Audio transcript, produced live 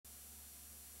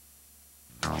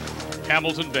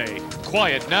Hamilton Bay.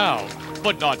 Quiet now,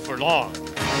 but not for long.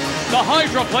 The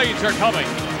hydroplanes are coming.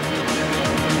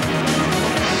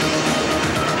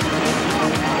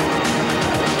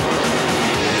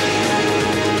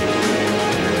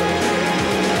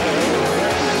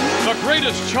 The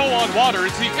greatest show on water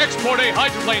is the Export A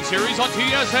Hydroplane Series on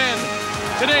TSN.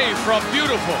 Today from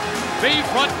beautiful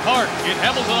Bayfront Park in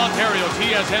Hamilton, Ontario,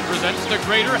 TSN presents the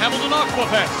Greater Hamilton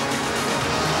Aquafest.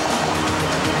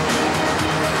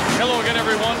 Hello again,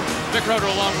 everyone. Vic Crowder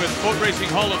along with Boat Racing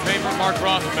Hall of Famer Mark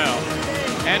Rothmel.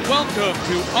 And welcome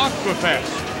to Aquafest,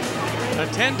 a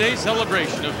 10-day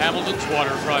celebration of Hamilton's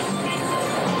waterfront.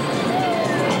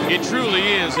 It truly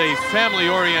is a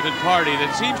family-oriented party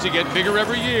that seems to get bigger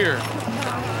every year.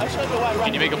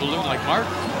 Can you make a balloon like Mark?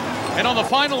 And on the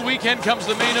final weekend comes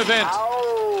the main event,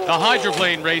 the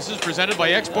hydroplane races presented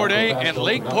by Export A and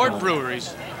Lakeport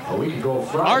Breweries.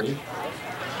 Mark?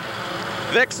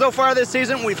 Vic, so far this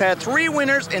season, we've had 3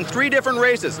 winners in 3 different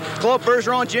races. Claude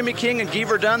Bergeron, Jimmy King, and Guy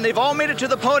Verdun, they've all made it to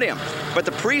the podium. But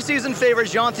the preseason favorite,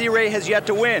 Jean Thierry, has yet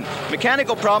to win.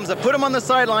 Mechanical problems have put him on the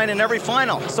sideline in every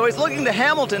final. So he's looking to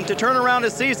Hamilton to turn around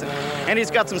his season. And he's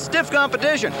got some stiff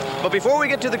competition. But before we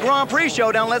get to the Grand Prix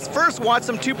showdown, let's first watch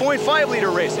some 2.5-liter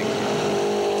racing.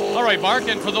 All right, Mark,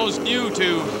 and for those new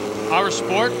to our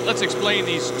sport, let's explain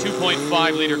these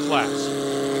 2.5-liter class.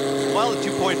 Well, the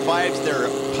 2.5s, they're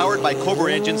powered by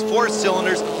Cobra engines, 4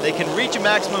 cylinders. They can reach a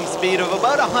maximum speed of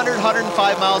about 100,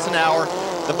 105 miles an hour.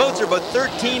 The boats are about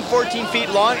 13, 14 feet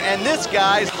long, and this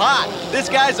guy's hot. This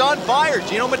guy's on fire,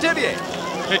 Gino Metivier.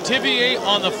 Metivier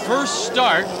on the first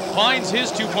start finds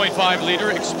his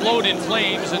 2.5-liter explode in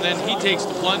flames, and then he takes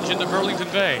the plunge into Burlington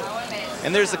Bay.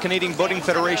 And there's the Canadian Boating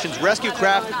Federation's rescue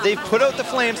craft. They've put out the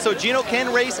flames so Gino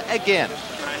can race again.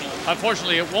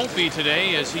 Unfortunately, it won't be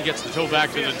today as he gets the tow back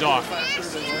to the dock.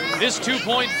 This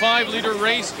 2.5-liter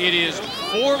race, it is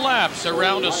 4 laps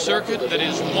around a circuit that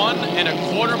is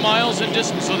 1.25 miles in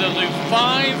distance. So they'll do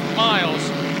 5 miles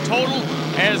total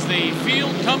as the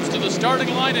field comes to the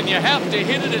starting line, and you have to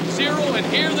hit it at 0, and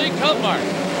here they come, Mark.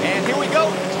 And here we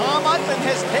go. Tom Uttman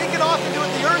has taken off into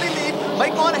the early lead.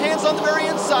 Mike Monahan's on the very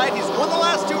inside. He's won the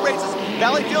last 2 races.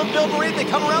 Valleyfield, Bill Marine, they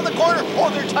come around the corner.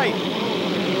 Oh, they're tight.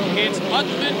 It's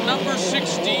Uttman, number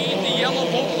 16, the yellow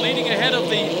boat leading ahead of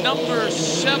the number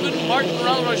 7, Martin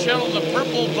Rochelle, the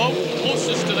purple boat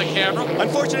closest to the camera.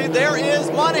 Unfortunately, there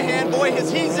is Monahan. Boy, has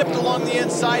he zipped along the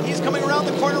inside. He's coming around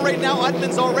the corner right now.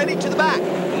 Uttman's already to the back.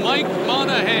 Mike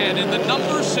Monahan in the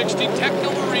number 60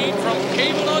 Techno Marine from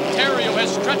Cavan, Ontario,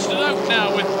 has stretched it out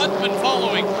now with Uttman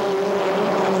following.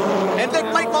 And Vic,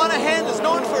 Mike Monahan is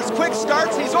known for his quick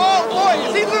starts. He's, oh boy,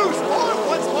 is he loose?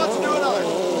 Oh, wants to do another.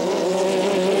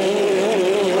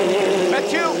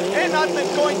 Mathieu and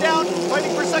Uttman going down,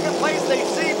 fighting for second place. They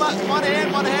see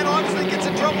Monahan. Monahan obviously gets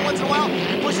in trouble once in a while.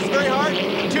 He pushes very hard.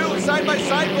 2 side by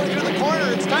side going through the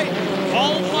corner. It's tight.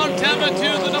 Paul Montana,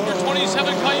 the number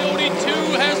 27 Coyote 2,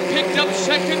 has picked up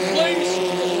second place.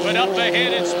 But up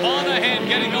ahead, it's Monahan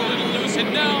getting a little loose.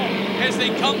 And now, as they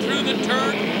come through the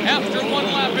turn, after 1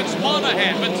 lap, it's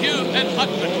Monahan, Mathieu, and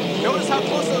Uttman. Notice how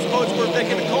close those boats were, Vic,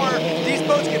 in the corner. These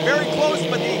boats get very close,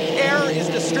 but the air is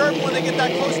disturbed when they get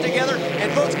that close together,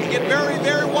 and boats can get very,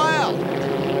 very wild.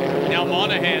 Now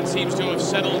Monahan seems to have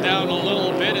settled down a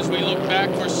little bit as we look back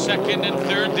for second and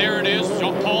third. There it is,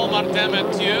 Jean-Paul Martin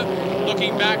Mathieu.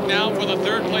 Looking back now for the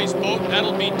 3rd place boat,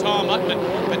 that'll be Tom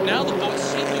Uttman. But now the boats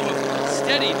seem to have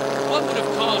steadied. What would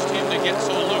have caused him to get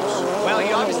so loose? Well,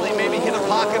 he obviously maybe hit a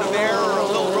pocket of air or a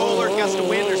little roller gust of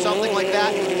wind or something like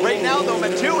that. Right now, though,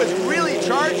 Mathieu is really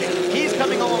charging. He's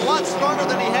coming on a lot stronger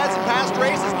than he has in past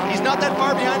races. He's not that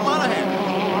far behind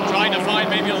Monahan. Trying to find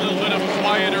maybe a little bit of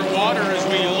quieter water as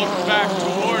we look back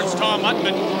towards Tom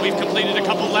Uttman. We've completed a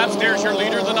couple laps. There's your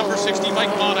leader, the number 60,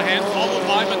 Mike Monahan, followed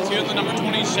by Mathieu, the number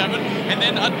 27, and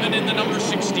then Uttman in the number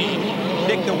 16.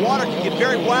 Nick, the water can get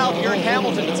very wild here in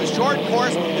Hamilton. It's a short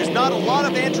course. There's not a lot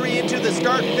of entry into the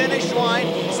start-finish line.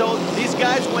 So these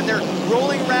guys, when they're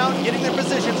rolling around, getting their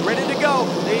positions, ready to go,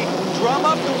 they drum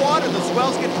up the water. The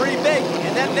swells get pretty big,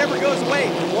 and that never goes away.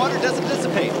 The water doesn't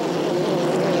dissipate.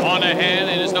 Monahan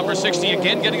and his number 60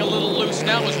 again getting a little loose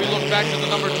now as we look back to the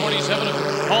number 27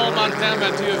 of Paul Martin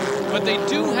Mathieu. But they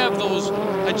do have those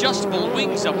adjustable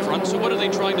wings up front, so what are they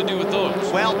trying to do with those?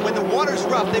 Well, when the water's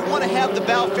rough, they want to have the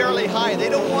bow fairly high. They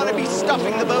don't want to be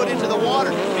stuffing the boat into the water,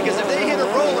 because if they hit a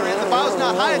roller and the bow's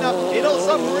not high enough, it'll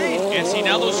submarine. And see,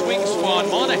 now those wings on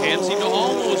Monahan seem to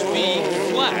almost be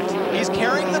flat. He's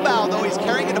carrying the bow, though. He's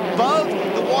carrying it above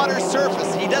the water's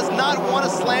surface. He does not want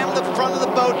to slam the front of the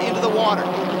boat into the water.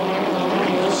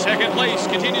 Second place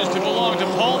continues to belong to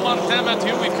Paul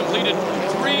Martin-Mathieu. We've completed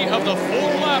 3 of the 4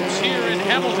 laps here in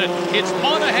Hamilton. It's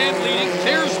Monahan leading.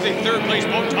 There's the third place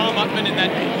boat, Tom Uttman, in that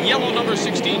yellow number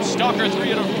 16 Stalker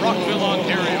 3 out of Brockville,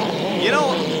 Ontario. You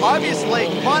know, obviously,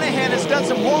 Monahan has done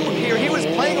some homework here. He was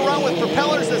playing around with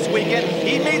propellers this weekend.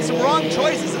 He made some wrong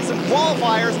choices in some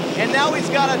qualifiers, and now he's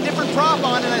got a different prop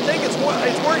on, and I think it's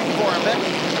working for him, Vic.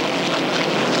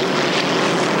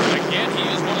 Again, he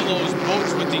is one of those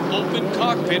boats with the open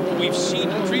cockpit. We've seen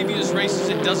in previous races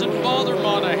it doesn't bother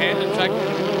Monahan. In fact,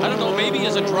 I don't know, maybe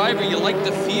as a driver you like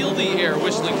to feel the air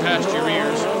whistling past your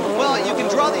ears. Well, you can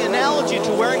draw the analogy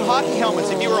to wearing hockey helmets.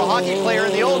 If you were a hockey player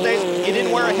in the old days, you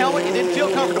didn't wear a helmet, you didn't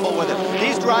feel comfortable with it.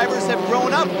 These drivers have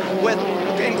grown up with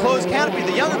enclosed canopy,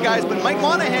 the younger guys, but Mike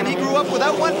Monahan, he grew up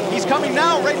without one. He's coming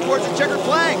now right towards the checkered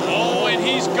flag. Oh, and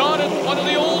he's got it, one of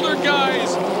the older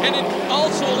guys. And it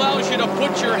also allows you to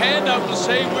put your hand out and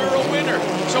say, we're a winner.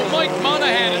 So Mike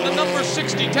Monahan in the number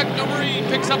 60 Techno Marine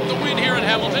picks up the win here in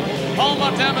Hamilton. Paul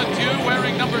Martin-Mathieu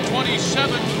wearing number 27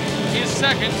 is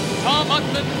second. Tom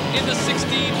Uttman in the 16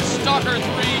 Stalker 3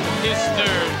 is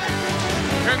third.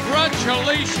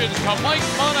 Congratulations to Mike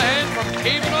Monahan from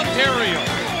Cavan, Ontario.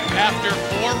 After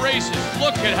 4 races,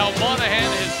 look at how Monahan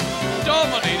has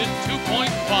dominated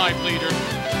 2.5 liter.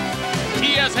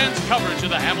 TSN's coverage of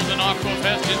the Hamilton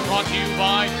Aquafest is brought to you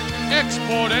by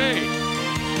Export A,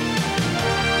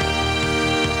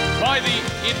 by the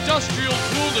Industrial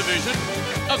Tool Division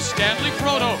of Stanley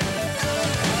Proto,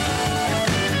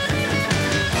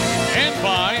 and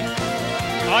by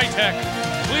High-Tech,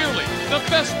 clearly the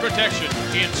best protection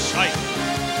in sight.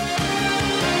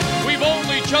 We've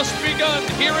only just begun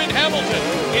here in Hamilton.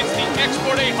 It's the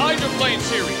Export A Hydroplane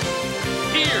Series,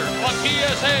 here on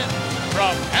TSN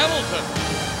from Hamilton.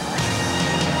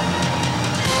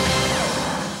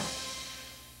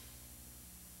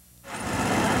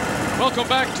 Welcome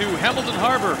back to Hamilton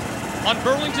Harbor on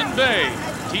Burlington Bay.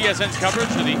 TSN's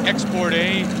coverage of the Export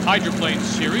A Hydroplane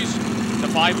Series. The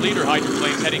 5-liter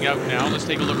hydroplane's heading out now. Let's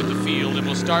take a look at the field, and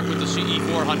we'll start with the CE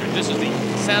 400. This is the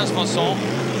Saint-Vincent.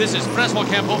 This is Francois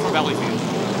Campo from Valleyfield.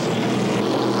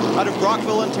 Out of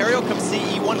Brockville, Ontario, comes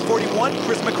CE 141,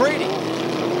 Chris McCready.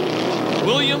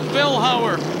 William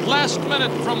Bellhauer, last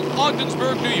minute from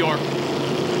Ogdensburg, New York.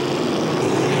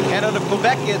 And out of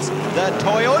Quebec, it's the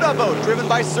Toyota boat, driven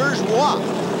by Serge Roy.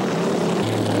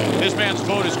 This man's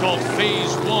boat is called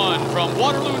Phase 1 from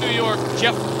Waterloo, New York,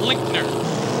 Jeff Linkner.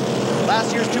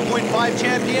 Last year's 2.5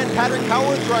 champion, Patrick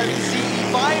Howard, driving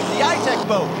CE5, the iTech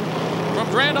boat. From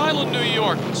Grand Island, New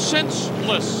York,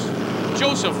 Senseless,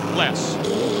 Joseph Less.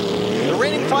 The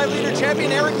reigning 5-liter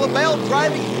champion, Eric LaBelle,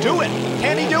 driving Do It.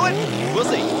 Can he do it? We'll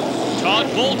see.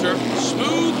 Todd Bolter,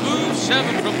 Smooth Move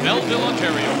 7 from Belleville,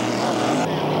 Ontario.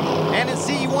 And in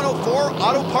CE 104,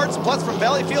 Auto Parts Plus from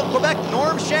Valleyfield, Quebec,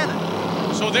 Norm Shannon.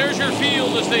 So there's your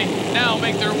field as they now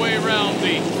make their way around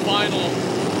the final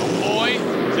buoy.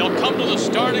 They'll come to the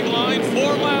starting line,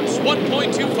 4 laps,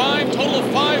 1.25, total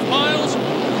of 5 miles,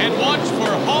 and watch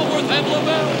for Haworth and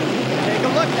LaBelle. Take a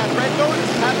look, that red boat is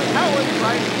Patrick Howard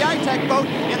driving the iTech boat.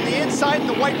 In the inside, in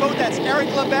the white boat, that's Eric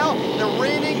LaBelle, the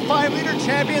reigning 5-liter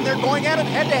champion. They're going at it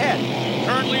head-to-head.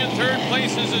 Currently in third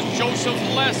place is Joseph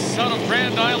Less out of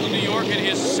Grand Island, New York, in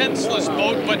his Senseless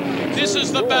boat. But this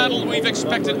is the battle we've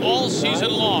expected all season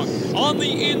long. On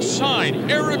the inside,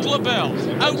 Eric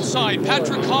LaBelle. Outside,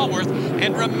 Patrick Haworth.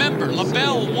 And remember,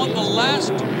 LaBelle won the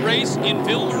last race in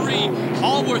Ville-Marie.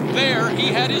 Haworth there, he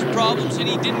had his problems and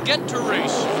he didn't get to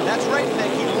race. That's right,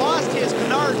 Nick. He lost his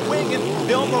canard wing in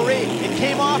Ville-Marie. It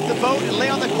came off the boat and lay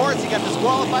on the course. He got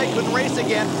disqualified, couldn't race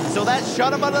again. So that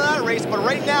shut him out of that race. But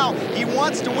right now, he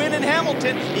wants to win in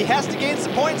Hamilton. He has to gain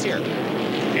some points here.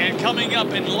 And coming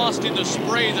up and lost in the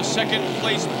spray, the second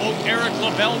place boat, Eric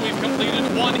LaBelle. We've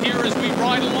completed 1 here as we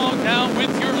ride along now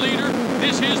with your leader.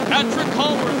 This is Patrick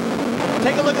Haworth.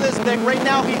 Take a look at this, Nick. Right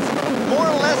now, he's more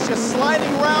or less just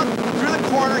sliding around through the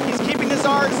corner. He's keeping his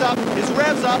R's up, his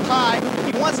revs up high.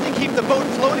 He wants to keep the boat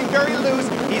floating very loose.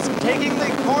 He's taking the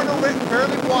corner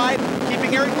fairly wide,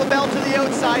 keeping Eric LaBelle to the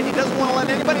outside. He doesn't want to let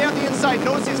anybody on the inside.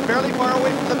 Notice he's fairly far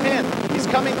away from the pin. He's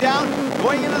coming down,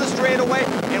 going into the straightaway,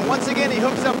 and once again, he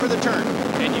hooks up for the turn.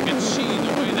 And you can see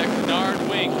the way that canard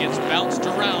wing gets bounced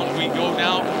around. We go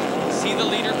now, see the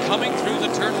leader coming through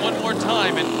the turn one more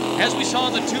time, and as we saw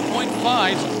in the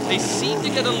 2.5s, they seem to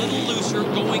get a little looser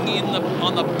going in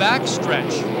on the back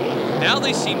stretch. Now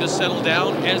they seem to settle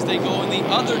down as they go in the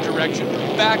other direction,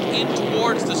 back in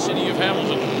towards the city of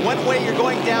Hamilton. One way you're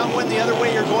going downwind, the other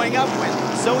way you're going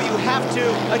upwind. So you have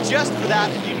to adjust for that,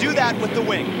 and you do that with the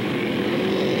wing.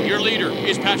 Your leader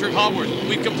is Patrick Haworth.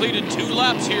 We've completed 2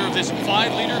 laps here of this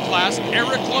 5-liter class.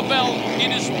 Eric LaBelle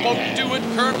in his boat Do It,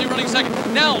 currently running second.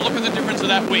 Now look at the difference of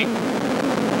that wing.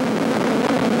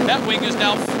 That wing is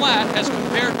now flat as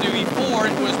compared to before.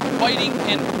 It was biting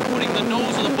and putting the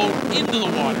nose of the boat into the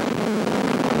water.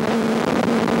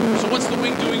 So what's the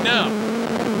wing doing now?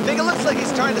 I think it looks like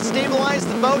he's trying to stabilize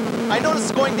the boat. I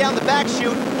noticed going down the back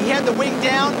chute, he had the wing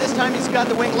down. This time he's got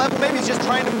the wing level. Maybe he's just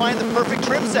trying to find the perfect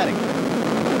trim setting.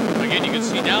 Again, you can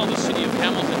see now the city of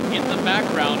Hamilton in the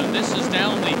background, and this is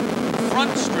down the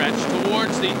front stretch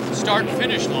towards the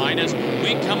start-finish line as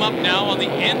we come up now on the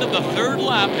end of the 3rd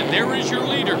lap, and there is your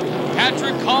leader,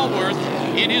 Patrick Haworth,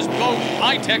 in his boat,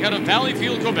 High-Tech out of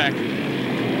Valleyfield, Quebec.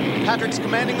 Patrick's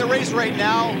commanding the race right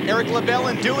now. Eric LaBelle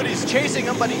and Do It, he's chasing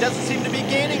him, but he doesn't seem to be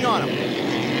gaining on him.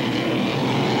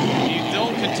 He,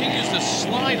 though, continues to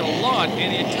slide a lot,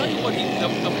 and I tell you what,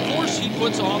 the force he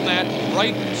puts on that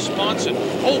right sponson.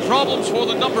 Oh, problems for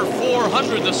the number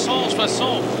 400, the Sans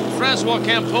Façon, Francois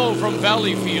Campeau from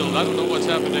Valleyfield. I don't know what's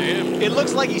happened to him. It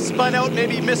looks like he spun out,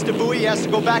 maybe he missed a buoy. He has to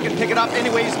go back and pick it up.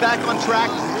 Anyway, he's back on track.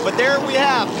 But there we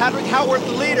have Patrick Haworth,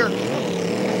 the leader.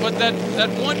 But that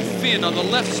one fin on the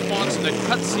left sponson that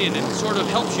cuts in and sort of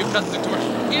helps you cut the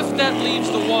turn, if that leaves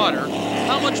the water,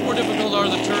 how much more difficult are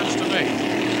the turns to make?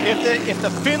 If the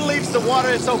fin leaves the water,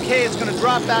 it's okay. It's going to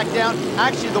drop back down.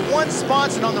 Actually, the one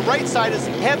sponson on the right side is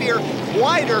heavier,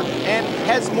 wider, and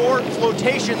has more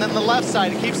flotation than the left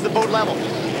side. It keeps the boat level.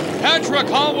 Patrick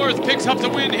Haworth picks up the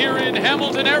win here in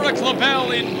Hamilton. Eric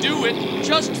LaBelle in Do It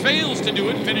just fails to do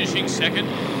it, finishing second.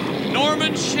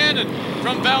 Norman Shannon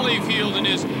from Valleyfield in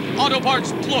his Auto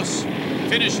Parts Plus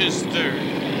finishes 3rd.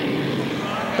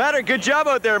 Patrick, good job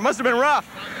out there. It must have been rough.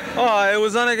 Oh,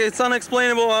 it's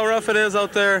unexplainable how rough it is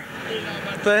out there.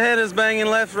 The head is banging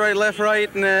left,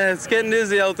 right, and it's getting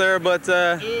dizzy out there, but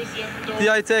the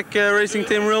High-Tech racing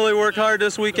team really worked hard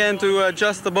this weekend to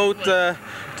adjust the boat to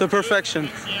perfection.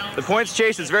 The points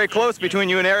chase is very close between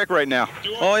you and Eric right now.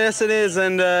 Oh, yes, it is,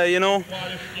 and you know,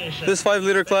 this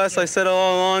 5-liter class, I said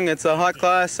all along, it's a hot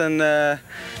class, and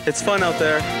it's fun out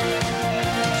there.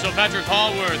 So Patrick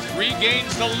Haworth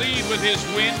regains the lead with his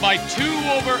win by 2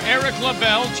 over Eric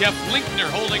LaBelle. Jeff Linkner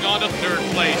holding on to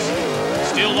 3rd place.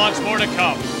 Still lots more to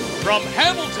come from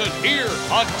Hamilton here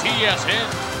on TSN.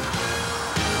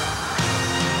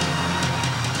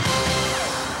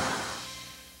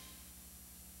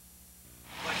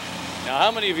 Now,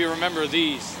 how many of you remember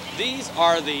these? These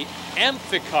are the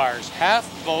amphicars,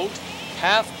 half boat,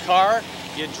 half car.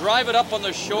 You drive it up on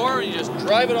the shore, and you just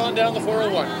drive it on down the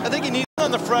 401. I think he needs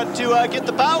on the front to get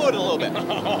the bow out a little bit.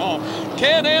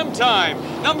 Can-Am time.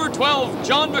 Number 12,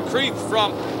 John McCreath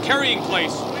from Carrying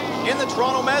Place. In the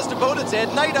Toronto Mazda boat, it's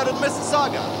Ed Knight out of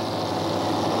Mississauga.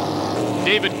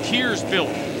 David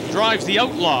Kearsbill drives the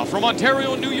Outlaw from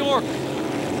Ontario, New York.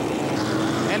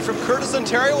 And from Curtis,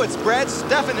 Ontario, it's Brad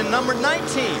Steffen in number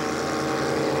 19.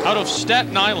 Out of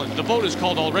Staten Island, the boat is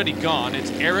called Already Gone. It's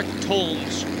Eric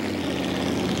Tolmes.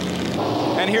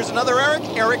 And here's another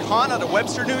Eric Hahn out of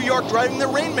Webster, New York, driving the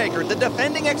Rainmaker, the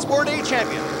defending Export A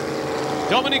champion.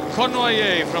 Dominique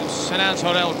Cornoyer from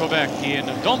Saint-Anne-Sorel, Quebec in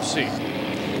Dompsey.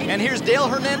 And here's Dale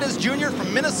Hernandez Jr.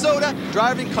 from Minnesota,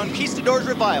 driving Conquistadors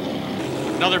Revival.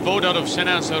 Another boat out of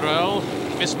Saint-Anne-Sorel,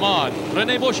 Miss Maud,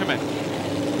 René Beauchemin.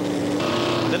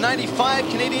 The 95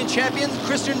 Canadian champion,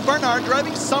 Christian Barnard,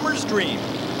 driving Summer's Dream.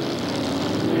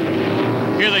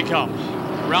 Here they come,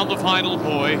 around the final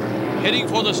buoy, heading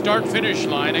for the start-finish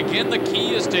line. Again, the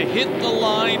key is to hit the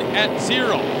line at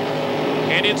 0.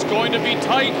 And it's going to be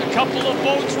tight. A couple of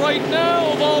boats right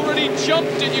now have already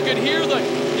jumped, and you could hear the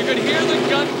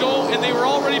gun go, and they were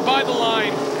already by the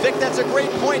line. Vic, that's a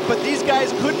great point, but these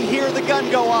guys couldn't hear the gun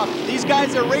go off. These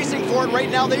guys are racing for it right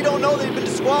now. They don't know they've been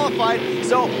disqualified.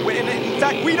 So, in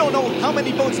fact, we don't know how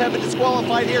many boats have been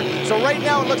disqualified here. So right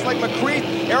now it looks like McCreath,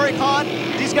 Eric Hahn,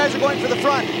 these guys are going for the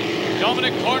front.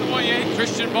 Dominic Cornoyer,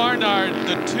 Christian Barnard,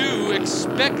 the 2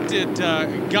 expected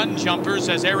gun jumpers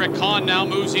as Eric Hahn now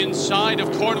moves inside of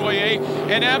Cornoyer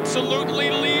and absolutely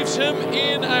leaves him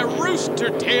in a rooster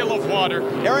tail of water.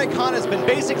 Eric Hahn has been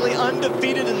basically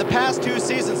undefeated in the past 2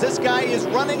 seasons. This guy is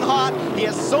running hot. He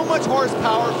has so much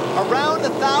horsepower, around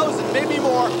 1,000, maybe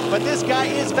more, but this guy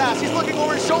is fast. He's looking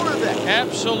over his shoulder there.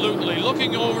 Absolutely,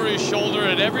 looking over his shoulder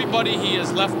at everybody he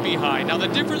has left behind. Now, the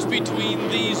difference between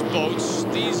these boats,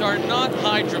 these are not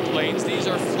hydroplanes, these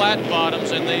are flat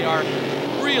bottoms, and they are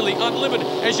really unlimited.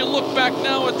 As you look back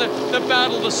now at the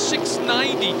battle, the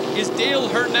 690 is Dale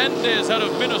Hernandez out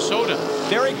of Minnesota.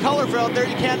 Very colorful out there,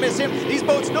 you can't miss him. These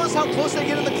boats, notice how close they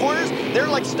get in the corners? They're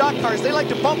like stock cars. They like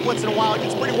to bump once in a while. It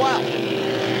gets pretty wild.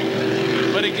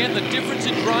 But again, again, the difference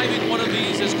in driving one of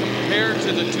these as compared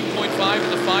to the 2.5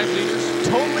 and the 5 liters?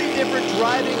 Totally different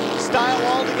driving style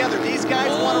altogether. These guys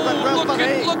want to run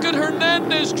real look at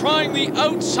Hernandez trying the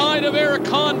outside of Eric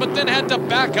Hahn, but then had to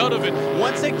back out of it.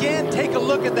 Once again, take a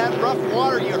look at that rough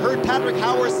water. You heard Patrick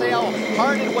Howard say how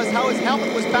hard it was, how his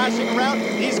helmet was bashing around.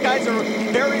 These guys are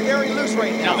very, very loose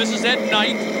right now. Now this is Ed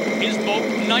Knight, his boat,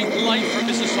 Nightlight from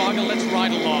Mississauga. Let's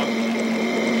ride along.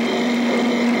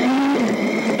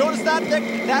 Notice that,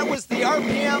 Vic? That was the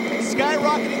RPM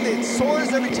skyrocketing. It soars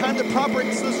every time the prop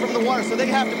releases from the water, so they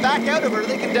have to back out of it or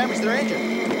they can damage their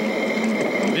engine.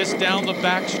 This down the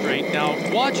back straight. Now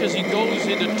watch as he goes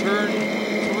into turn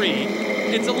 3.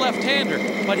 It's a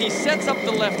left-hander, but he sets up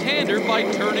the left-hander by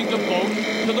turning the boat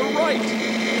to the right.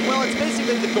 Well, it's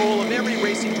basically the goal of every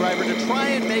racing driver to try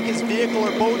and make his vehicle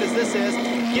or boat, as this is,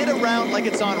 get around like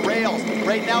it's on rails.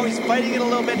 Right now he's fighting it a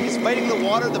little bit. He's fighting the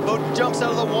water. The boat jumps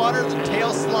out of the water. The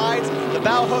tail slides. The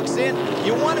bow hooks in.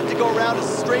 You want it to go around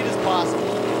as straight as possible.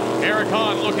 Eric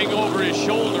Hahn looking over his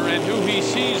shoulder, and who he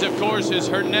sees, of course, is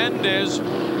Hernandez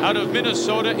out of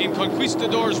Minnesota in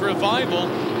Conquistadors Revival.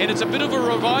 And it's a bit of a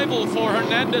revival for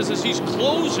Hernandez as he's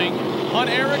closing on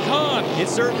Eric Hahn. It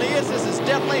certainly is. This is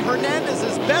definitely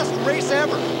Hernandez's best race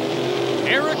ever.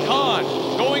 Eric Hahn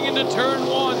going into turn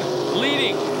 1,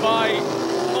 leading by,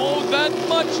 that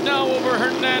much now over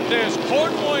Hernandez.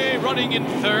 Cornway running in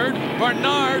 3rd,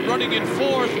 Bernard running in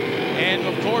 4th, and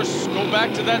of course, go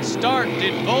back to that start.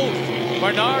 Did both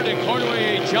Bernard and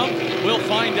Cornway jump? We'll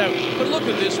find out. But look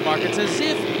at this, Mark. It's as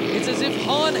if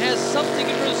Hahn has something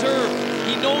in reserve.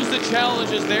 He knows the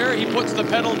challenge is there. He puts the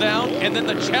pedal down, and then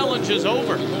the challenge is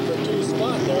over.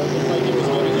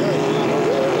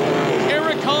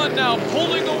 Eric Hahn now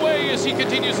pulling away as he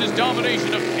continues his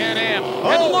domination of Can-Am.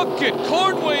 And look at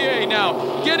Cornway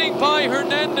now getting by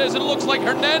Hernandez. It looks like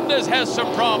Hernandez has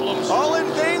some problems. All in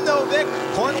vain, though, Vic.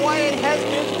 Cornway has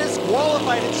been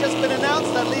disqualified. It's just been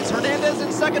announced. That leaves Hernandez in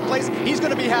 2nd place. He's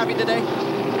going to be happy today.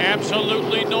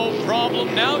 Absolutely no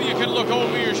problem. Now you can look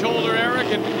over your shoulder, Eric,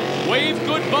 and wave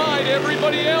goodbye to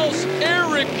everybody else.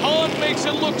 Eric Hahn makes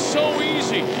it look so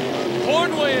easy.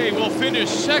 Cornway will finish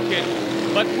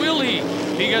 2nd, but will he?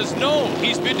 Because no,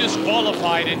 he's been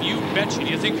disqualified, and you betcha. Do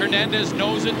you think Hernandez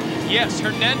knows it? Yes,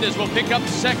 Hernandez will pick up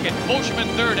 2nd. Boschman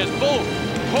 3rd, as both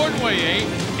Cornway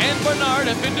and Bernard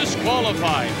have been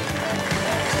disqualified.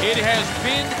 It has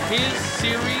been his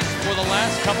series for the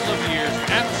last couple of years.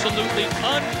 Absolutely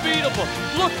unbeatable.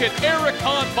 Look at Eric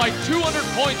Hahn by 200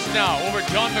 points now over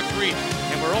John McCready.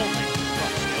 And we're only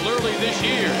still early this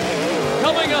year.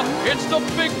 Coming up, it's the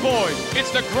big boys. It's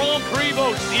the Grand Prix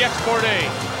boats, the Export A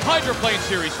Hydroplane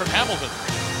Series from Hamilton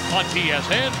on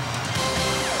TSN.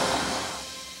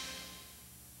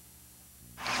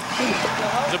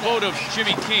 The boat of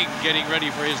Jimmy King getting ready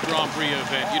for his Grand Prix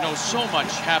event. You know, so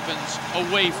much happens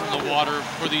away from the water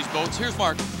for these boats. Here's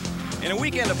Mark. In a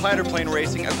weekend of hydroplane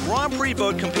racing, a Grand Prix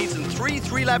boat competes in 3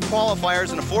 3-lap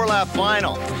qualifiers and a 4-lap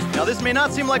final. Now, this may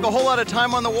not seem like a whole lot of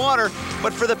time on the water,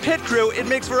 but for the pit crew, it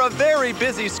makes for a very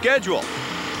busy schedule.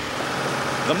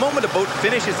 The moment a boat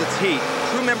finishes its heat,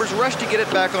 crew members rush to get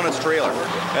it back on its trailer.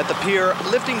 At the pier,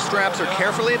 lifting straps are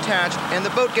carefully attached, and the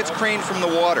boat gets craned from the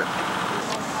water.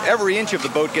 Every inch of the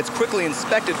boat gets quickly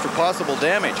inspected for possible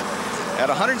damage. At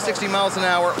 160 miles an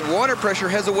hour, water pressure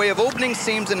has a way of opening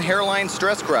seams and hairline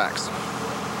stress cracks.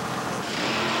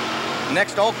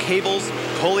 Next, all cables,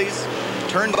 pulleys,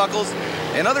 turnbuckles,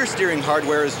 and other steering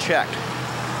hardware is checked.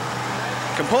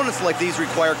 Components like these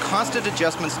require constant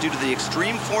adjustments due to the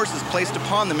extreme forces placed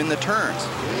upon them in the turns.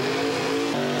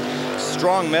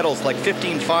 Strong metals like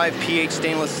 15.5 pH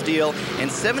stainless steel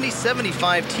and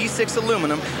 70-75 T6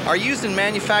 aluminum are used in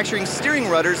manufacturing steering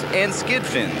rudders and skid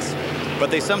fins.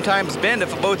 But they sometimes bend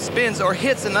if a boat spins or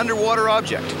hits an underwater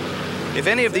object. If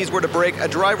any of these were to break, a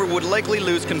driver would likely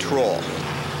lose control.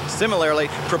 Similarly,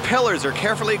 propellers are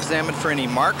carefully examined for any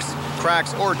marks,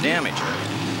 cracks, or damage.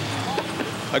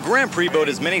 A Grand Prix boat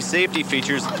has many safety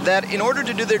features that, in order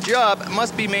to do their job,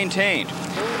 must be maintained.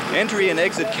 Entry and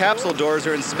exit capsule doors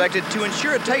are inspected to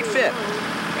ensure a tight fit,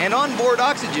 and onboard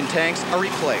oxygen tanks are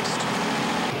replaced.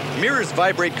 Mirrors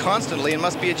vibrate constantly and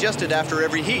must be adjusted after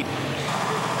every heat.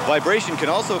 Vibration can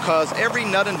also cause every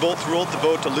nut and bolt throughout the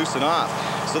boat to loosen off,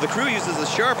 so the crew uses a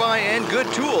sharp eye and good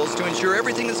tools to ensure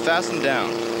everything is fastened down.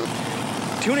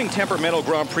 Tuning temperamental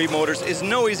Grand Prix motors is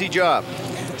no easy job.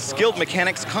 Skilled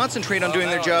mechanics concentrate on doing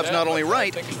their jobs not only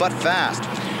right, but fast.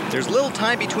 There's little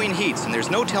time between heats, and there's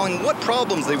no telling what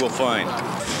problems they will find.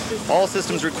 All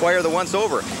systems require the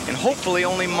once-over, and hopefully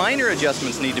only minor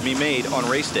adjustments need to be made on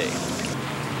race day.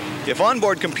 If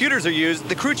onboard computers are used,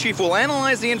 the crew chief will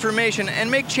analyze the information and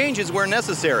make changes where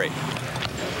necessary.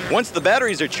 Once the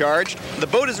batteries are charged, the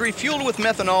boat is refueled with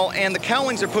methanol and the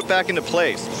cowlings are put back into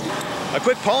place. A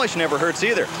quick polish never hurts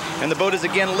either, and the boat is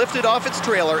again lifted off its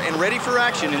trailer and ready for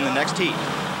action in the next heat.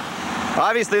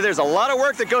 Obviously, there's a lot of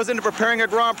work that goes into preparing a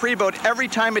Grand Prix boat every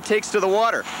time it takes to the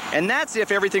water, and that's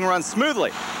if everything runs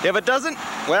smoothly. If it doesn't,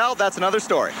 well, that's another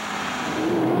story.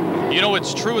 You know,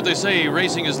 it's true what they say,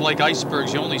 racing is like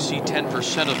icebergs. You only see 10%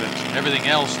 of it. Everything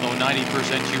else, though,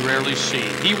 90% you rarely see.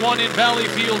 He won in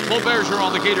Valleyfield, Claude Bergeron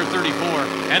on the Gator 34.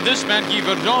 And this man, Guy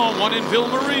Verdon, won in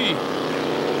Ville-Marie.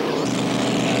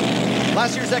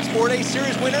 Last year's Export A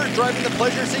Series winner, driving the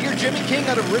Pleasure Seeker, Jimmy King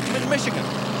out of Richmond, Michigan.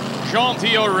 Jean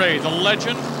Thioret, the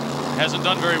legend, hasn't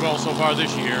done very well so far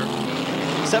this year.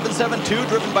 772,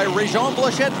 driven by Réjean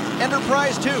Blanchette,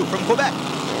 Enterprise 2 from Quebec.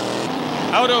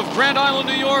 Out of Grand Island,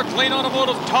 New York, Lane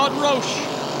Automotive, Todd Roche.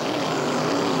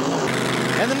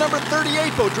 And the number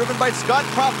 38 boat, driven by Scott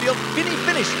Caulfield, Finny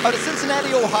Finish, out of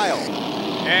Cincinnati, Ohio.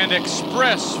 And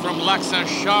Express from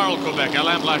Lac-Saint-Charles, Quebec,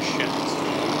 Alain Blanchette.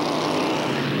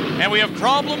 And we have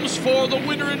problems for the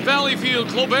winner in Valleyfield.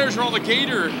 Claude Bergeron, the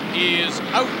Gator, is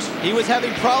out. He was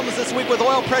having problems this week with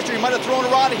oil pressure. He might have thrown a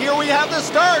rod. Here we have the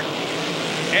start.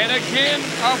 And again,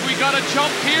 have we got a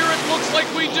jump here? It looks like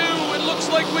we do. It looks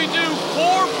like we do.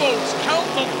 4 boats, count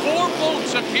them, 4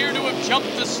 boats appear to have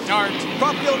jumped the start.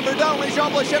 Caulfield, Verdun, Réjean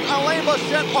Blanchette, Alain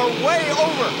Blanchette are way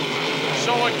over.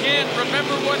 So again,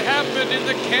 remember what happened in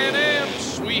the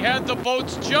Can-Ams. We had the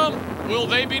boats jump. Will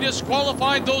they be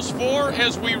disqualified, those 4,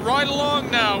 as we ride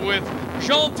along now with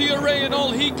Jean Thioret and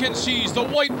all he can see is the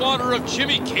white water of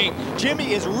Jimmy King.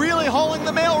 Jimmy is really hauling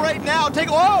the mail right now.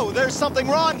 Oh, there's something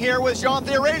wrong here with Jean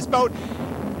Thioret's boat.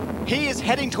 He is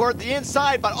heading toward the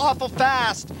inside, but awful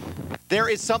fast. There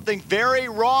is something very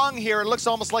wrong here. It looks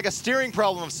almost like a steering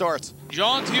problem of sorts.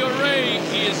 Jean Thioret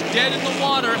is dead in the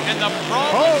water, and the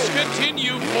problems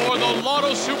continue for the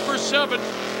Lotto Super 7.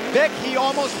 Vic, he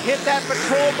almost hit that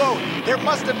patrol boat. There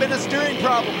must have been a steering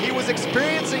problem. He was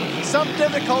experiencing some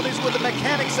difficulties with the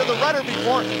mechanics of the rudder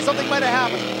before something might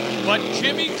have happened. But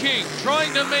Jimmy King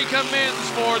trying to make amends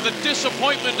for the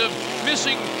disappointment of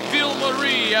missing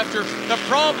Ville-Marie after the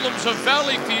problems of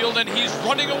Valleyfield, and he's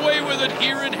running away with it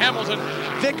here in Hamilton.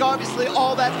 Vic, obviously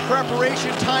all that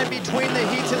preparation time between the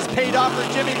heats has paid off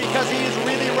for Jimmy because he is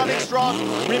really running strong.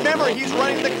 Remember, he's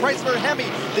running the Chrysler Hemi,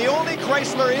 the only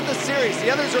Chrysler in the series.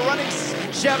 The others are running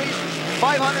Chevys,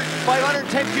 500,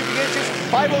 510 cubic inches,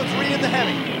 503 in the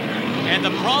Hemi. And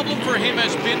the problem for him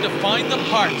has been to find the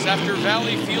parts after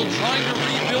Valleyfield trying to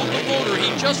rebuild the motor. He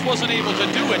just wasn't able to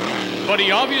do it. But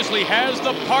he obviously has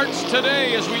the parts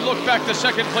today as we look back the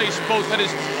second place boat. That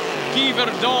is Guy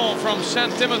Verdon from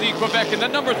Saint-Timothy, Quebec. And the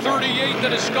number 38,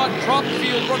 that is Scott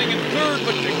Caulfield running in third.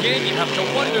 But again, you have to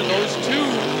wonder, those 2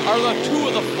 are the 2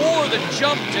 of the 4 that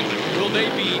jumped. And will they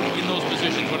be in those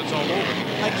positions when it's all over?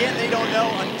 Again, they don't know.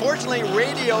 Unfortunately,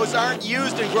 radios aren't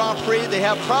used in Grand Prix. They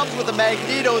have problems with the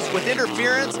magnetos, with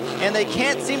interference, and they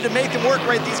can't seem to make them work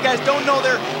right. These guys don't know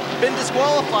they're been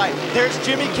disqualified. There's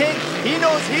Jimmy King. He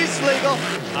knows he's legal.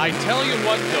 I tell you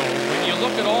what, though, when you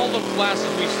look at all the classes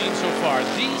we've seen so far,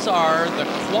 these are the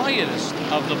quietest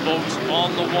of the boats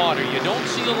on the water. You don't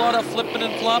see a lot of flipping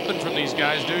and flopping from these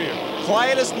guys, do you?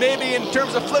 Quietest maybe in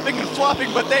terms of flipping and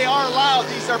flopping, but they are loud.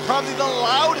 These are probably the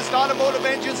loudest automotive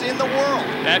engines in the world.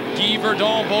 That Guy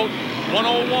Verdon boat,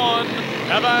 101,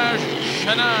 Cabage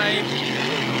Chennai.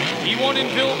 He won in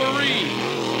Ville-Marie.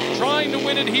 Trying to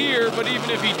win it here, but even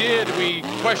if he did, we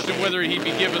question whether he'd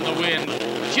be given the win.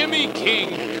 Jimmy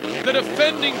King, the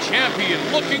defending champion,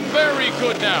 looking very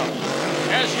good now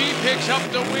as he picks up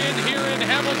the win here in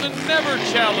Hamilton, never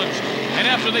challenged. And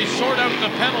after they sort out the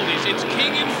penalties, it's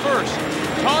King in first,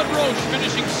 Todd Roche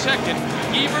finishing second,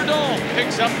 Guy Verdon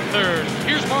picks up third.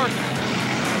 Here's Mark.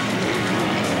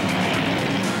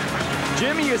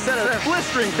 Jimmy, you set a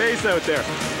blistering pace out there.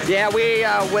 Yeah, we,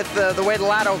 with the way the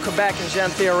Lotto Quebec and Jean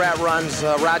Thioret runs,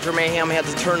 Roger Mayhem had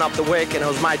to turn up the wick, and it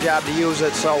was my job to use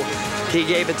it, so he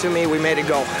gave it to me, we made it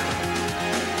go.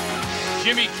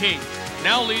 Jimmy King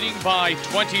now leading by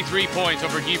 23 points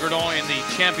over Guy Verdon in the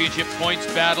championship points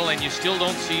battle, and you still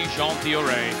don't see Jean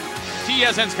Thioret.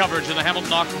 TSN's coverage of the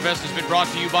Hamilton Aquafest has been brought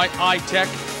to you by iTech,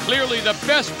 clearly the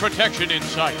best protection in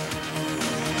sight.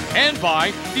 And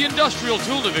by the Industrial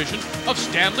Tool Division of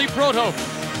Stanley Proto.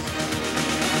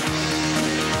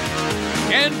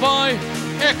 And by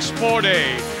Export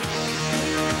A.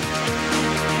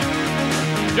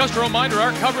 Just a reminder,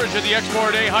 our coverage of the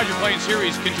Export A Hydroplane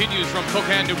Series continues from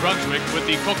Coquin, New Brunswick with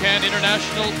the Coquin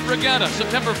International Regatta,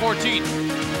 September 14th,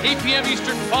 8 p.m.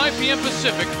 Eastern, 5 p.m.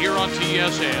 Pacific, here on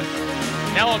TSN.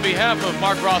 Now on behalf of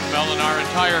Mark Rothwell and our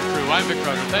entire crew, I'm Mick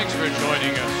Rutter. Thanks for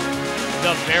joining us.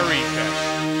 The very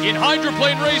best. in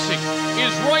hydroplane racing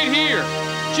is right here.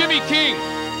 Jimmy King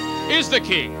is the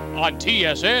king on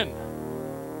TSN.